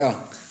Oh,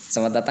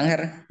 selamat datang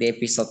Her di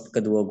episode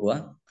kedua gua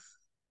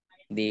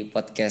di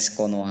podcast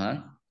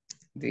Konoha.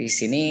 Di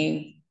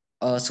sini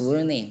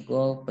sebelumnya nih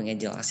gue pengen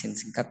jelasin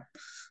singkat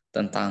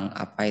tentang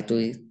apa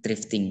itu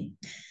thrifting.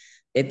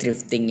 Jadi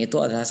thrifting itu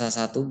adalah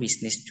salah satu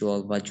bisnis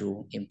jual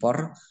baju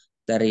impor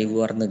dari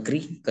luar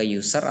negeri ke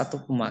user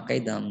atau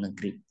pemakai dalam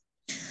negeri.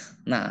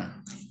 Nah,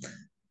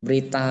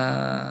 berita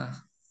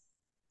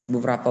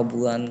beberapa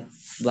bulan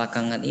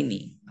belakangan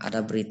ini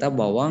ada berita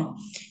bahwa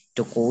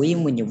Jokowi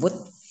menyebut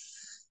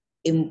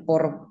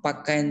impor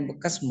pakaian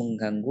bekas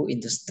mengganggu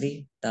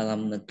industri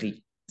dalam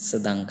negeri.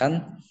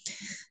 Sedangkan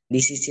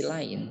di sisi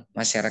lain,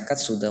 masyarakat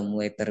sudah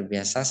mulai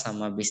terbiasa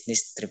sama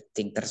bisnis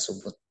thrifting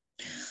tersebut.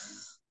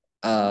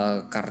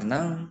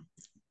 Karena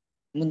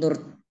menurut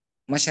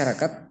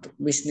masyarakat,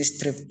 bisnis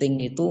thrifting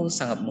itu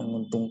sangat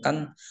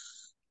menguntungkan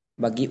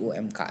bagi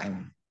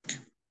UMKM.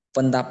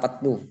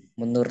 Pendapat lu,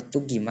 menurut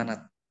lu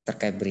gimana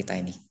terkait berita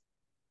ini?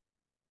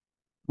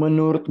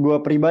 Menurut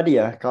gua pribadi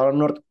ya, kalau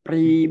menurut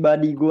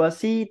pribadi gua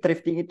sih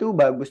thrifting itu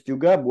bagus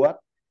juga buat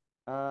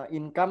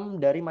income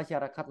dari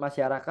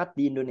masyarakat-masyarakat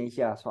di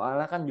Indonesia.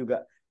 Soalnya kan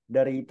juga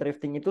dari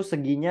thrifting itu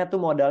seginya tuh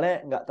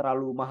modalnya nggak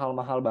terlalu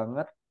mahal-mahal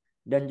banget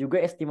dan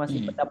juga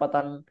estimasi Hmm,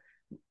 pendapatan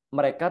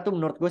mereka tuh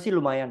menurut gue sih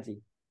lumayan sih.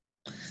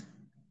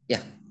 ya,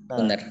 Nah,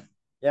 benar.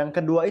 yang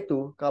kedua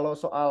itu kalau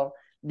soal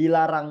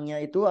dilarangnya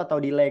itu atau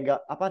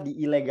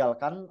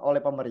diilegalkan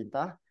oleh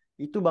pemerintah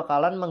itu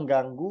bakalan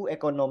mengganggu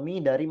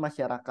ekonomi dari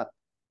masyarakat.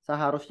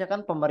 Seharusnya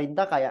kan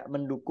pemerintah kayak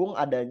mendukung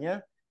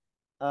adanya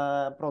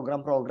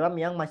program-program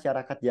yang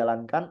masyarakat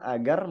jalankan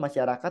agar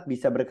masyarakat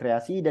bisa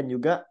berkreasi dan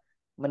juga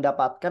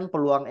mendapatkan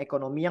peluang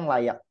ekonomi yang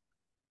layak.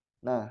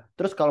 Nah,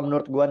 terus kalau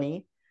menurut gua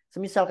nih,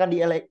 semisalkan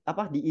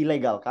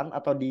diilegalkan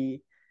atau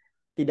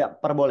tidak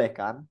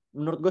perbolehkan,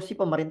 menurut gue sih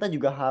pemerintah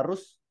juga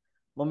harus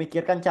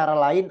memikirkan cara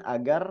lain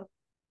agar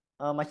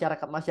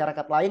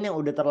masyarakat-masyarakat lain yang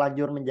udah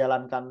terlanjur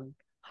menjalankan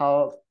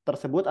hal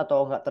tersebut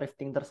atau enggak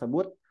thrifting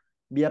tersebut,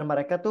 biar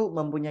mereka tuh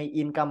mempunyai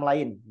income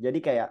lain. Jadi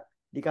kayak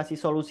dikasih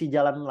solusi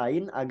jalan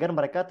lain agar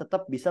mereka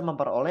tetap bisa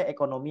memperoleh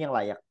ekonomi yang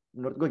layak.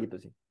 Menurut gue gitu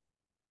sih.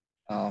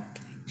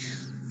 Oke.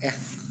 Ya,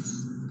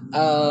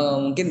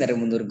 mungkin dari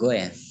menurut gue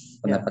ya,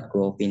 Ya, pendapat gue,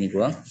 opini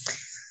gue.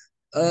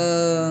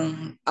 eh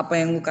Apa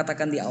yang lu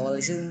katakan di awal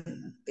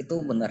itu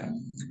benar.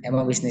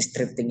 Emang bisnis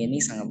thrifting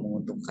ini sangat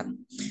menguntungkan.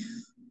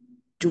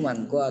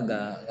 Cuman gue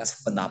agak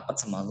sependapat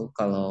sama lu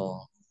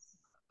kalau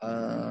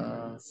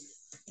eh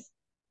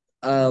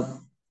eh,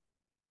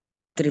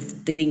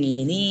 thrifting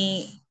ini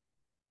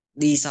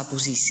di satu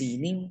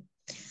sisi ini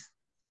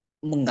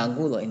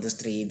mengganggu loh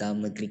industri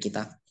dalam negeri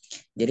kita.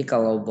 Jadi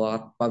kalau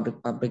buat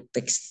pabrik-pabrik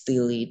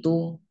tekstil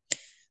itu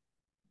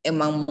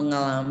emang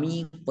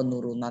mengalami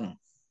penurunan.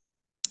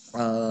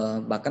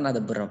 Bahkan ada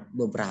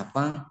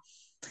beberapa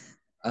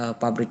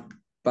pabrik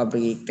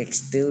pabrik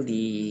tekstil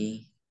di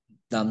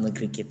dalam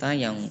negeri kita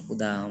yang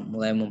udah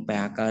mulai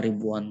mem-PHK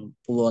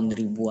puluhan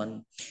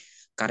ribuan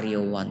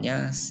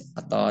karyawannya,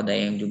 atau ada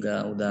yang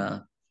juga udah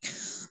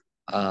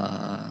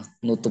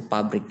nutup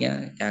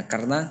pabriknya ya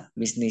karena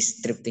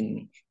bisnis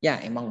thrifting. Ya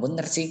emang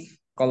bener sih,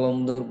 kalau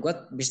menurut gua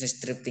bisnis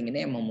thrifting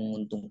ini emang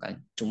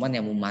menguntungkan, cuman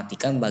yang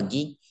mematikan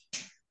bagi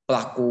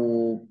pelaku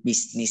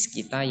bisnis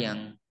kita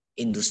yang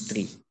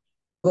industri.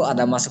 Lu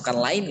ada masukan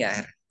lain ya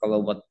Her,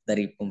 kalau buat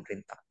dari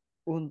pemerintah?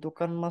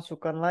 untukkan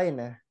masukan lain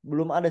ya.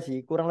 Belum ada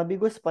sih. Kurang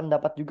lebih gue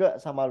sependapat juga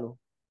sama lu.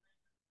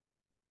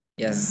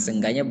 Ya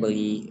seenggaknya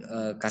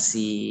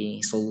kasih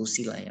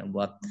solusi lah ya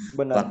buat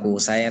Benar. pelaku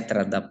saya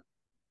terhadap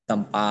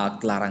dampak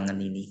larangan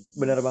ini.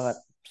 Benar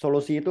banget.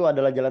 Solusi itu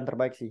adalah jalan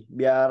terbaik sih.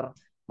 Biar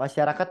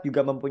masyarakat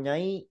juga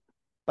mempunyai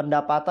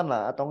pendapatan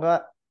lah atau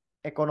enggak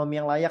ekonomi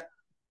yang layak.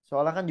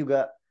 Soalnya kan juga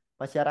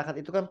masyarakat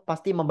itu kan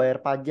pasti membayar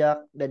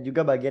pajak dan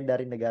juga bagian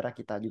dari negara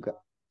kita juga.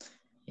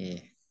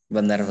 Iya,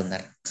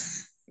 benar-benar.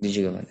 Itu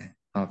juga benar.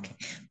 Oke,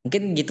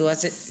 mungkin gitu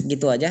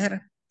aja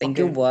Har. Thank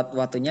you Oke, buat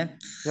waktunya.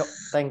 yuk,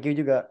 thank you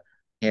juga.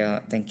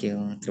 Ya, thank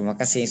you. Terima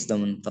kasih sudah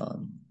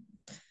menonton.